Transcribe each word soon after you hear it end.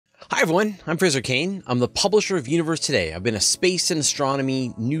Hi everyone, I'm Fraser Cain. I'm the publisher of Universe Today. I've been a space and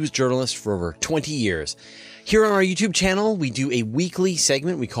astronomy news journalist for over 20 years. Here on our YouTube channel, we do a weekly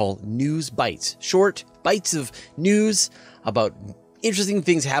segment we call News Bites. Short bites of news about interesting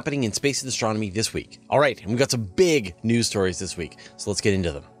things happening in space and astronomy this week. All right, and we've got some big news stories this week, so let's get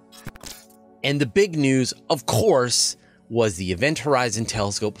into them. And the big news, of course, was the Event Horizon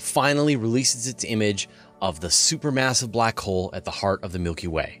Telescope finally releases its image of the supermassive black hole at the heart of the Milky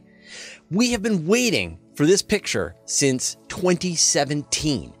Way. We have been waiting for this picture since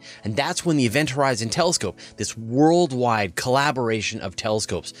 2017, and that's when the Event Horizon Telescope, this worldwide collaboration of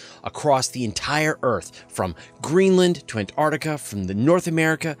telescopes across the entire Earth, from Greenland to Antarctica, from the North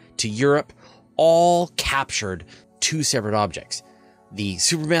America to Europe, all captured two separate objects. The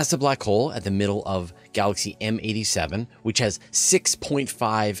supermassive black hole at the middle of galaxy M87, which has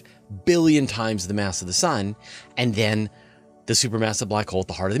 6.5 billion times the mass of the Sun, and then the supermassive black hole at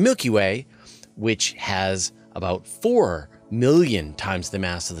the heart of the Milky Way, which has about 4 million times the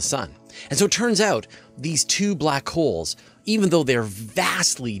mass of the Sun. And so it turns out these two black holes, even though they're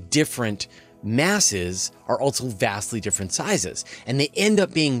vastly different masses, are also vastly different sizes. And they end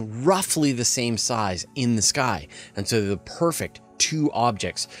up being roughly the same size in the sky. And so they're the perfect two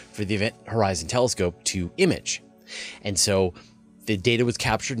objects for the Event Horizon Telescope to image. And so the data was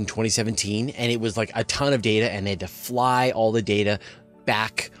captured in 2017, and it was like a ton of data, and they had to fly all the data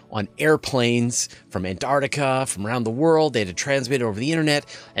back on airplanes from Antarctica, from around the world. They had to transmit it over the internet,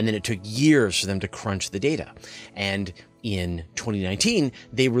 and then it took years for them to crunch the data. And in 2019,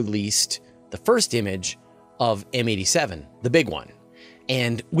 they released the first image of M87, the big one.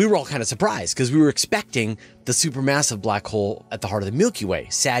 And we were all kind of surprised because we were expecting the supermassive black hole at the heart of the Milky Way,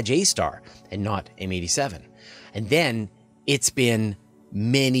 SgrA star, and not M87. And then it's been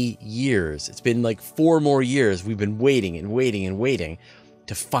many years. It's been like 4 more years. We've been waiting and waiting and waiting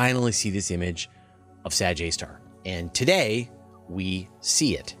to finally see this image of SgrA star. And today we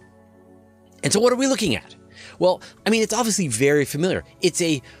see it. And so what are we looking at? Well, I mean, it's obviously very familiar. It's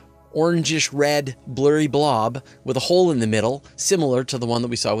a orangish red blurry blob with a hole in the middle, similar to the one that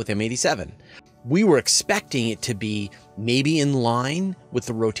we saw with M87. We were expecting it to be maybe in line with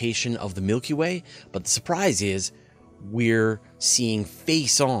the rotation of the Milky Way, but the surprise is we're seeing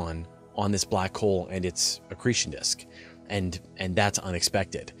face on this black hole and its accretion disk. And that's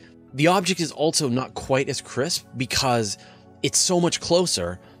unexpected. The object is also not quite as crisp because it's so much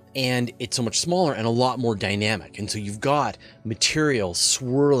closer and it's so much smaller and a lot more dynamic. And so you've got material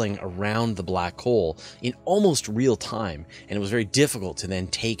swirling around the black hole in almost real time. And it was very difficult to then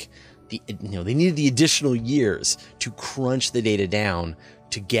take they needed the additional years to crunch the data down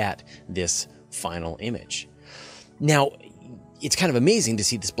to get this final image. Now, it's kind of amazing to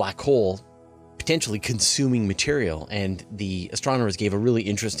see this black hole potentially consuming material, and the astronomers gave a really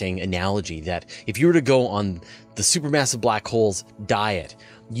interesting analogy that if you were to go on the supermassive black hole's diet,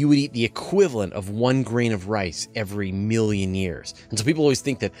 you would eat the equivalent of 1 grain of rice every million years. And so people always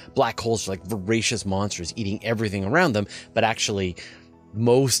think that black holes are like voracious monsters eating everything around them, but actually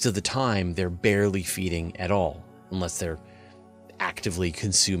most of the time they're barely feeding at all, unless they're actively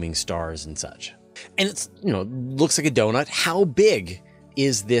consuming stars and such. And it's, looks like a donut. How big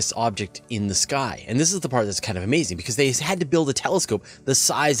is this object in the sky? And this is the part that's kind of amazing because they had to build a telescope the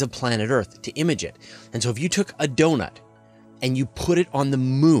size of planet Earth to image it. And so if you took a donut and you put it on the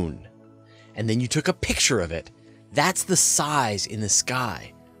moon and then you took a picture of it, that's the size in the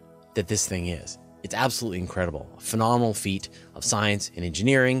sky that this thing is. It's absolutely incredible. A phenomenal feat of science and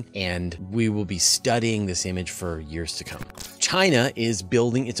engineering, and we will be studying this image for years to come. China is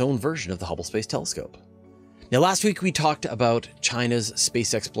building its own version of the Hubble Space Telescope. Now, last week we talked about China's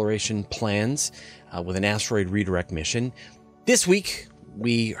space exploration plans with an asteroid redirect mission. This week,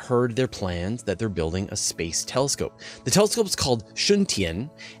 we heard their plans that they're building a space telescope. The telescope is called Shuntian,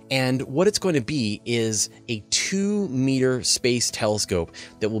 and what it's going to be is a 2-meter space telescope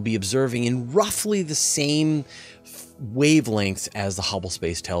that will be observing in roughly the same wavelengths as the Hubble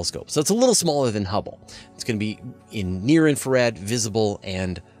Space Telescope. So it's a little smaller than Hubble. It's going to be in near infrared, visible,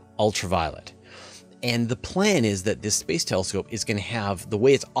 and ultraviolet. And the plan is that this space telescope is going to have, the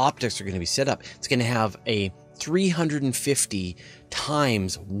way its optics are going to be set up, it's going to have a 350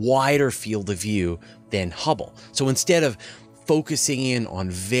 times wider field of view than Hubble. So instead of focusing in on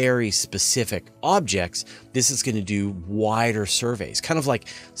very specific objects, this is going to do wider surveys, kind of like,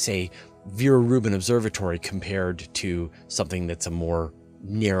 say, Vera Rubin Observatory compared to something that's a more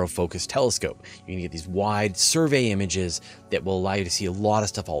narrow focus telescope. You're going to get these wide survey images that will allow you to see a lot of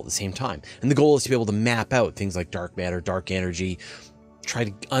stuff all at the same time. And the goal is to be able to map out things like dark matter, dark energy, try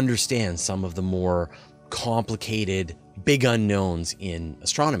to understand some of the more complicated big unknowns in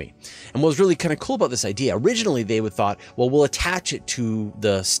astronomy. And what was really kind of cool about this idea, originally they would thought, well, we'll attach it to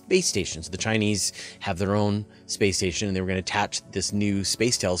the space station. So the Chinese have their own space station and they were going to attach this new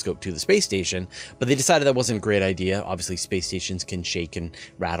space telescope to the space station, but they decided that wasn't a great idea. Obviously space stations can shake and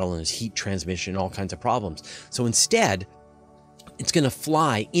rattle and there's heat transmission, all kinds of problems. So instead, it's going to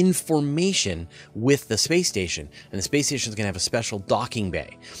fly in formation with the space station, and the space station is going to have a special docking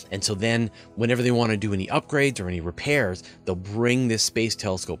bay. And so then whenever they want to do any upgrades or any repairs, they'll bring this space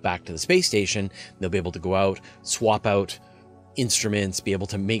telescope back to the space station. They'll be able to go out, swap out instruments, be able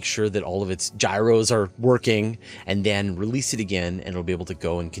to make sure that all of its gyros are working, and then release it again, and it'll be able to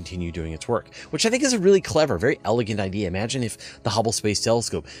go and continue doing its work, which I think is a really clever, very elegant idea. Imagine if the Hubble Space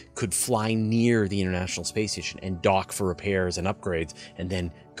Telescope could fly near the International Space Station and dock for repairs and upgrades and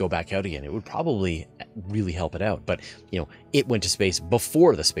then go back out again. It would probably really help it out, but you know, it went to space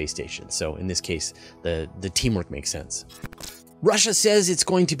before the space station. So in this case, the teamwork makes sense. Russia says it's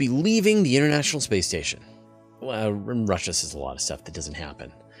going to be leaving the International Space Station. Well, Russia says a lot of stuff that doesn't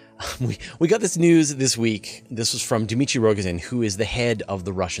happen. We got this news this week. This was from Dmitry Rogozin, who is the head of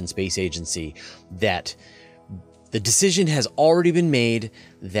the Russian Space Agency, that the decision has already been made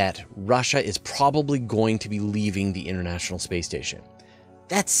that Russia is probably going to be leaving the International Space Station.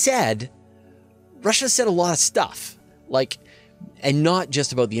 That said, Russia said a lot of stuff, like, and not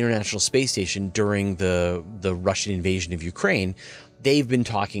just about the International Space Station during the Russian invasion of Ukraine. They've been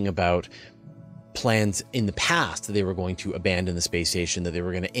talking about plans in the past that they were going to abandon the space station, that they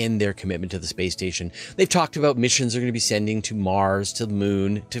were going to end their commitment to the space station. They've talked about missions they're going to be sending to Mars, to the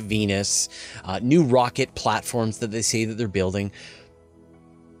moon, to Venus, new rocket platforms that they say that they're building.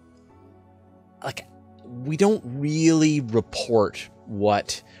 Like, we don't really report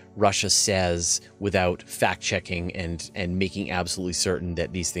what Russia says without fact checking and making absolutely certain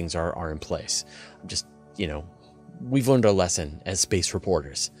that these things are in place. Just, you know, we've learned our lesson as space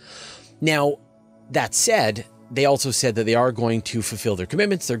reporters. Now, that said, they also said that they are going to fulfill their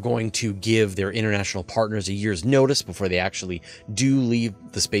commitments. They're going to give their international partners a year's notice before they actually do leave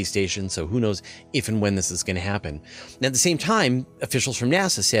the space station. So who knows if and when this is going to happen. And at the same time, officials from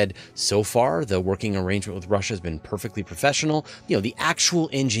NASA said, so far, the working arrangement with Russia has been perfectly professional. You know, the actual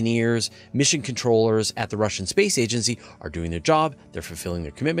engineers, mission controllers at the Russian Space Agency are doing their job. They're fulfilling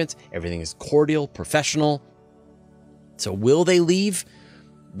their commitments. Everything is cordial, professional. So will they leave?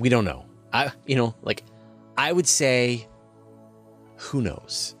 We don't know. I would say, who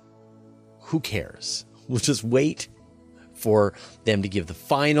knows? Who cares? We'll just wait for them to give the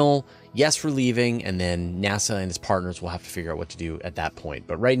final yes, we're leaving, and then NASA and its partners will have to figure out what to do at that point.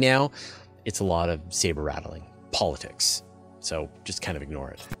 But right now, it's a lot of saber rattling, politics. So just kind of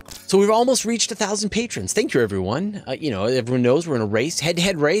ignore it. So we've almost reached 1,000 patrons. Thank you, everyone. Everyone knows we're in a race,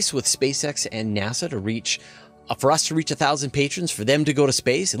 head-to-head race with SpaceX and NASA for us to reach 1,000 patrons, for them to go to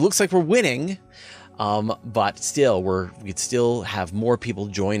space. It looks like we're winning, but still, we'd still have more people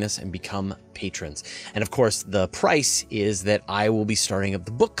join us and become patrons. And of course, the price is that I will be starting up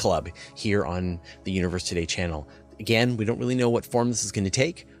the book club here on the Universe Today channel. Again, we don't really know what form this is going to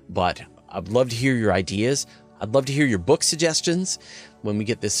take, but I'd love to hear your ideas. I'd love to hear your book suggestions when we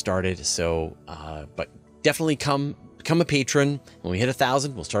get this started. So, but definitely become a patron. When we hit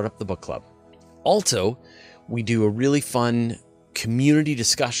 1,000, we'll start up the book club. Also, we do a really fun community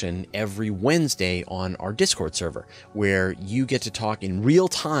discussion every Wednesday on our Discord server, where you get to talk in real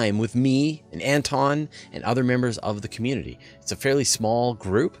time with me and Anton and other members of the community. It's a fairly small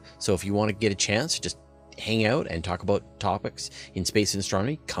group, so if you want to get a chance, just hang out and talk about topics in space and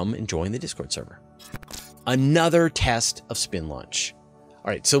astronomy, come and join the Discord server. Another test of Spinlaunch. All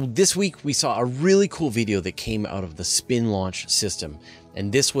right, so this week we saw a really cool video that came out of the Spinlaunch system. And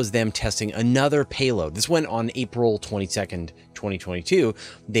this was them testing another payload. This went on April 22nd, 2022.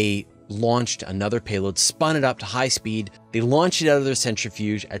 They launched another payload, spun it up to high speed. They launched it out of their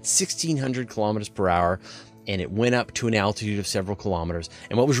centrifuge at 1,600 kilometers per hour, and it went up to an altitude of several kilometers.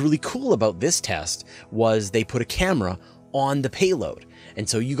 And what was really cool about this test was they put a camera on the payload. And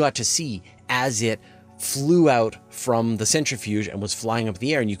so you got to see as it flew out from the centrifuge and was flying up in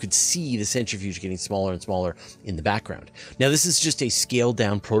the air, and you could see the centrifuge getting smaller and smaller in the background. Now, this is just a scaled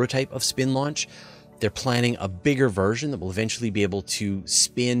down prototype of Spinlaunch. They're planning a bigger version that will eventually be able to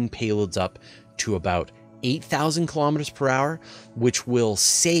spin payloads up to about 8,000 kilometers per hour, which will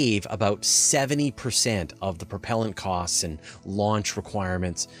save about 70% of the propellant costs and launch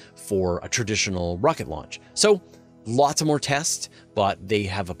requirements for a traditional rocket launch. So lots of more tests, but they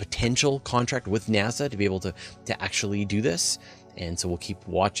have a potential contract with NASA to be able to actually do this. And so we'll keep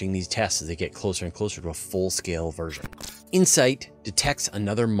watching these tests as they get closer and closer to a full-scale version. InSight detects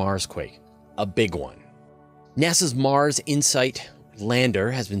another Marsquake, a big one. NASA's Mars InSight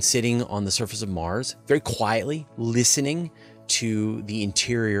lander has been sitting on the surface of Mars very quietly, listening to the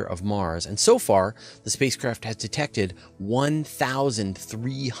interior of Mars. And so far, the spacecraft has detected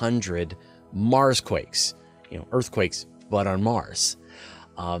 1,300 marsquakes, earthquakes, but on Mars.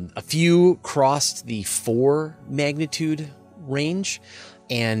 A few crossed the 4 magnitude range.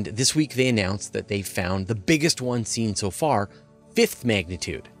 And this week they announced that they found the biggest one seen so far, 5th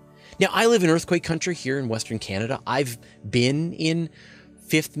magnitude. Now, I live in earthquake country here in Western Canada. I've been in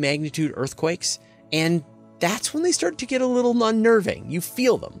 5th magnitude earthquakes, and that's when they start to get a little unnerving. You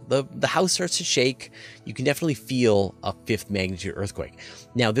feel them. The house starts to shake. You can definitely feel a 5th magnitude earthquake.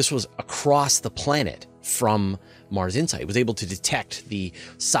 Now, this was across the planet from Mars InSight. It was able to detect the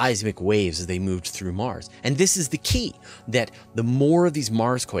seismic waves as they moved through Mars. And this is the key, that the more of these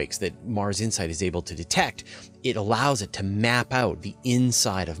marsquakes that Mars InSight is able to detect, it allows it to map out the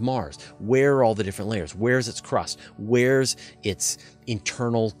inside of Mars. Where are all the different layers? Where's its crust? Where's its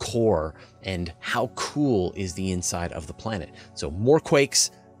internal core? And how cool is the inside of the planet? So more quakes,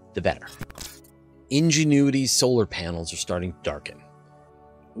 the better. Ingenuity's solar panels are starting to darken.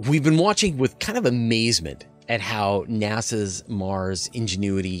 We've been watching with kind of amazement at how NASA's Mars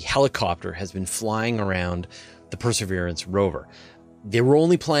Ingenuity helicopter has been flying around the Perseverance rover. They were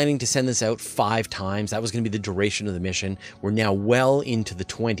only planning to send this out 5 times. That was going to be the duration of the mission. We're now well into the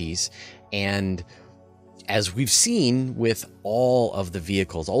 20s. And as we've seen with all of the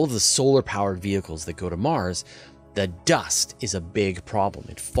vehicles, all of the solar-powered vehicles that go to Mars, the dust is a big problem.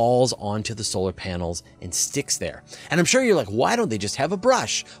 It falls onto the solar panels and sticks there. And I'm sure you're like, why don't they just have a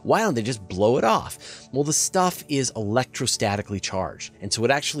brush? Why don't they just blow it off? Well, the stuff is electrostatically charged. And so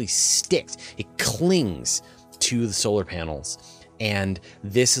it actually sticks. It clings to the solar panels. And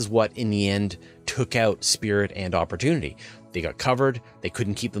this is what, in the end, took out Spirit and Opportunity. They got covered, they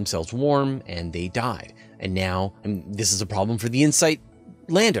couldn't keep themselves warm, and they died. And now, this is a problem for the InSight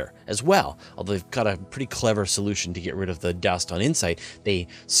lander as well. Although they've got a pretty clever solution to get rid of the dust on InSight. They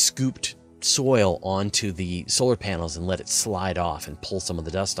scooped soil onto the solar panels and let it slide off and pull some of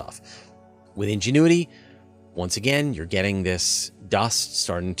the dust off. With Ingenuity, once again, you're getting this dust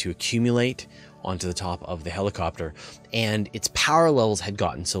starting to accumulate onto the top of the helicopter, and its power levels had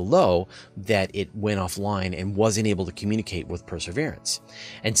gotten so low that it went offline and wasn't able to communicate with Perseverance.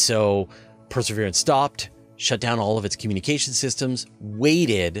 And so Perseverance stopped, shut down all of its communication systems,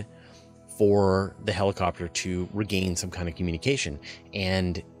 waited for the helicopter to regain some kind of communication.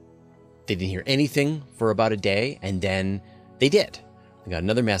 And they didn't hear anything for about a day, and then they did. They got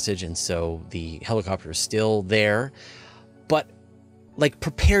another message, and so the helicopter is still there. But,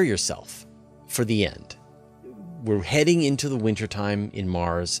 prepare yourself for the end. We're heading into the wintertime in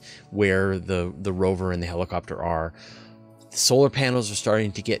Mars, where the rover and the helicopter are. The solar panels are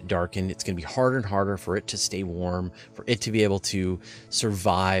starting to get darkened. It's going to be harder and harder for it to stay warm, for it to be able to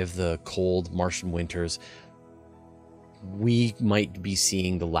survive the cold Martian winters. We might be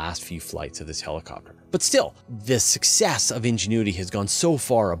seeing the last few flights of this helicopter. But still, the success of Ingenuity has gone so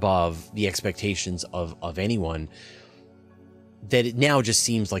far above the expectations of anyone that it now just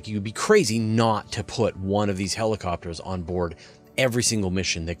seems like you'd be crazy not to put one of these helicopters on board every single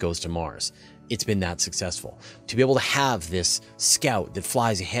mission that goes to Mars. It's been that successful. To be able to have this scout that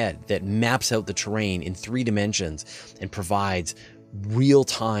flies ahead, that maps out the terrain in 3 dimensions and provides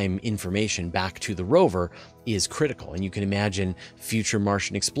real-time information back to the rover is critical. And you can imagine future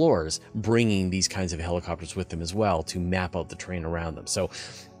Martian explorers bringing these kinds of helicopters with them as well to map out the terrain around them. So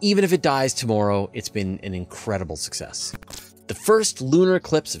even if it dies tomorrow, it's been an incredible success. The first lunar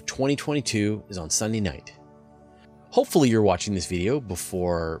eclipse of 2022 is on Sunday night. Hopefully you're watching this video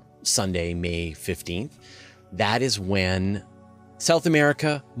before Sunday, May 15th. That is when South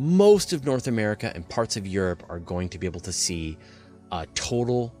America, most of North America, and parts of Europe are going to be able to see a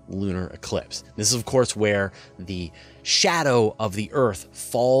total lunar eclipse. This is, of course, where the shadow of the Earth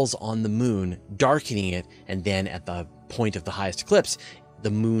falls on the moon, darkening it, and then at the point of the highest eclipse,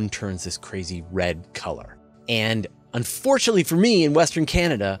 the moon turns this crazy red color. And unfortunately for me in Western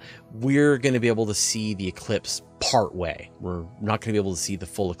Canada, we're going to be able to see the eclipse part way. We're not going to be able to see the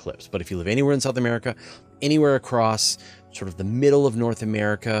full eclipse. But if you live anywhere in South America, anywhere across sort of the middle of North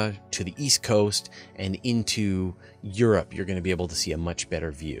America to the East Coast and into Europe, you're going to be able to see a much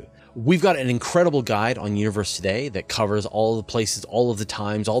better view. We've got an incredible guide on Universe Today that covers all the places, all of the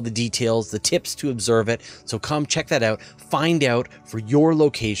times, all the details, the tips to observe it. So come check that out. Find out for your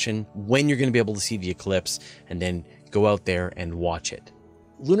location when you're going to be able to see the eclipse, and then go out there and watch it.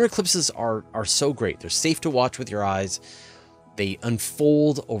 Lunar eclipses are so great. They're safe to watch with your eyes. They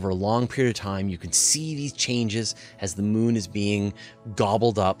unfold over a long period of time. You can see these changes as the moon is being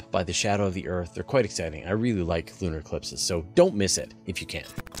gobbled up by the shadow of the Earth. They're quite exciting. I really like lunar eclipses, so don't miss it if you can.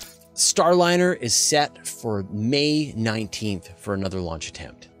 Starliner is set for May 19th for another launch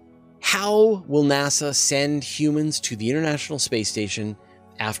attempt. How will NASA send humans to the International Space Station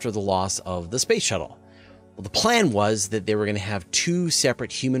after the loss of the space shuttle? Well, the plan was that they were going to have two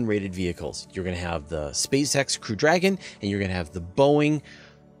separate human-rated vehicles. You're going to have the SpaceX Crew Dragon, and you're going to have the Boeing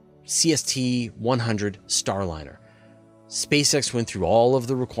CST-100 Starliner. SpaceX went through all of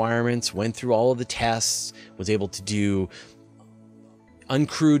the requirements, went through all of the tests, was able to do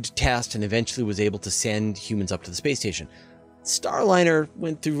uncrewed tests, and eventually was able to send humans up to the space station. Starliner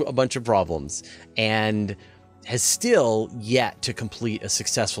went through a bunch of problems and has still yet to complete a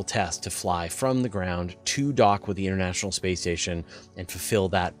successful test to fly from the ground to dock with the International Space Station and fulfill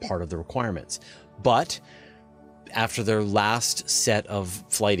that part of the requirements. But after their last set of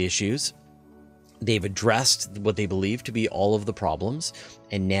flight issues, they've addressed what they believe to be all of the problems,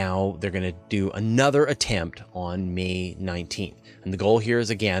 and now they're going to do another attempt on May 19th. And the goal here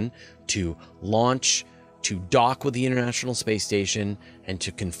is, again, to launch, to dock with the International Space Station, and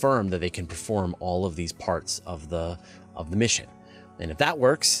to confirm that they can perform all of these parts of the mission. And if that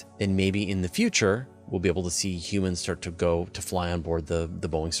works, then maybe in the future, we'll be able to see humans start to go to fly on board the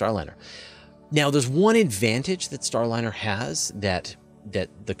Boeing Starliner. Now, there's one advantage that Starliner has that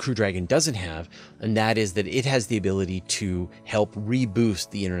the Crew Dragon doesn't have, and that is that it has the ability to help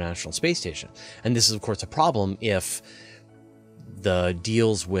reboost the International Space Station. And this is, of course, a problem if the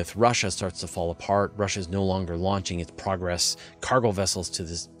deals with Russia starts to fall apart. Russia is no longer launching its Progress cargo vessels to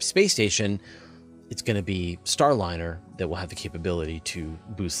the space station. It's going to be Starliner that will have the capability to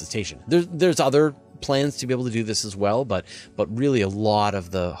boost the station. There's other plans to be able to do this as well, but really a lot of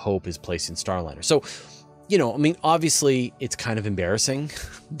the hope is placed in Starliner. So, you know, I mean, obviously it's kind of embarrassing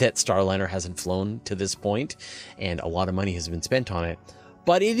that Starliner hasn't flown to this point, and a lot of money has been spent on it,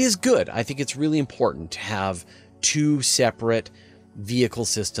 but it is good. I think it's really important to have two separate vehicle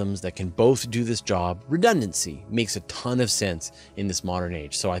systems that can both do this job. Redundancy makes a ton of sense in this modern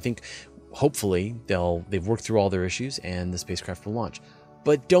age. So I think hopefully they've worked through all their issues and the spacecraft will launch.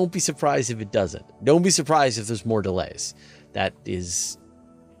 But don't be surprised if it doesn't. Don't be surprised if there's more delays. That is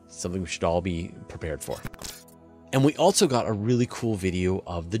something we should all be prepared for. And we also got a really cool video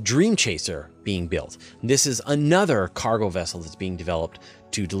of the Dreamchaser being built. This is another cargo vessel that's being developed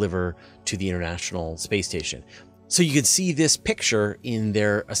to deliver to the International Space Station. So you can see this picture in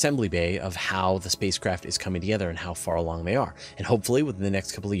their assembly bay of how the spacecraft is coming together and how far along they are. And hopefully within the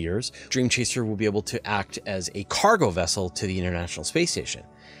next couple of years, Dreamchaser will be able to act as a cargo vessel to the International Space Station.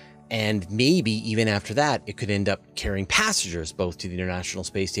 And maybe even after that, it could end up carrying passengers both to the International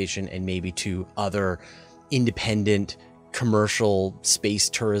Space Station and maybe to other independent commercial space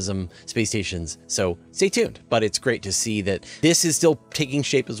tourism space stations. So stay tuned, but it's great to see that this is still taking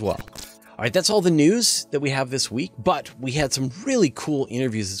shape as well. All right, that's all the news that we have this week, but we had some really cool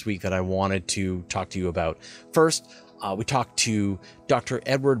interviews this week that I wanted to talk to you about. First, we talked to Dr.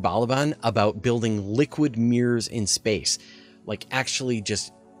 Edward Balaban about building liquid mirrors in space, like actually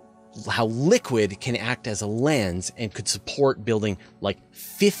just how liquid can act as a lens and could support building like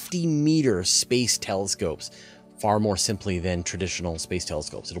 50-meter space telescopes far more simply than traditional space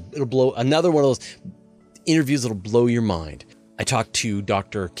telescopes. It'll blow, another one of those interviews that'll blow your mind. I talked to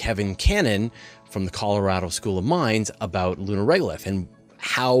Dr. Kevin Cannon from the Colorado School of Mines about lunar regolith and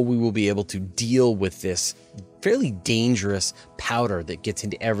how we will be able to deal with this fairly dangerous powder that gets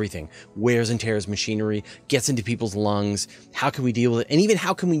into everything, wears and tears machinery, gets into people's lungs. How can we deal with it? And even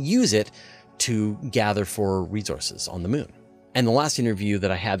how can we use it to gather for resources on the moon? And the last interview that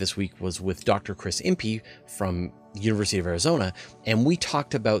I had this week was with Dr. Chris Impey from the University of Arizona, and we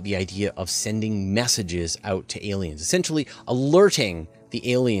talked about the idea of sending messages out to aliens, essentially alerting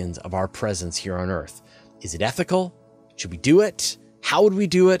the aliens of our presence here on Earth. Is it ethical? Should we do it? How would we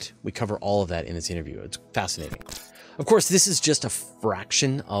do it? We cover all of that in this interview. It's fascinating. Of course, this is just a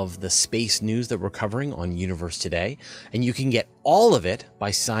fraction of the space news that we're covering on Universe Today, and you can get all of it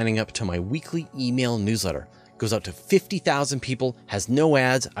by signing up to my weekly email newsletter. It goes out to 50,000 people, has no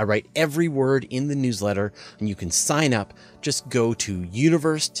ads. I write every word in the newsletter, and you can sign up. Just go to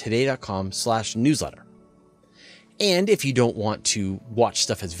universetoday.com/newsletter. And if you don't want to watch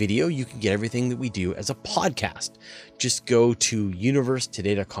stuff as video, you can get everything that we do as a podcast. Just go to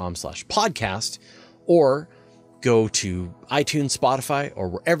universetoday.com/podcast or go to iTunes, Spotify, or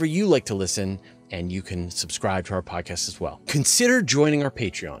wherever you like to listen, and you can subscribe to our podcast as well. Consider joining our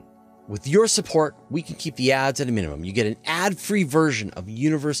Patreon. With your support, we can keep the ads at a minimum. You get an ad-free version of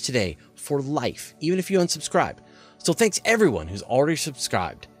Universe Today for life, even if you unsubscribe. So thanks everyone who's already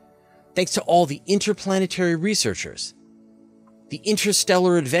subscribed. Thanks to all the interplanetary researchers, the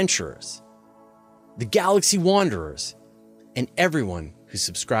interstellar adventurers, the galaxy wanderers, and everyone who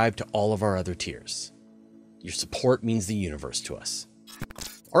subscribed to all of our other tiers. Your support means the universe to us.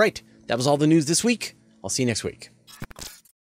 All right, that was all the news this week. I'll see you next week.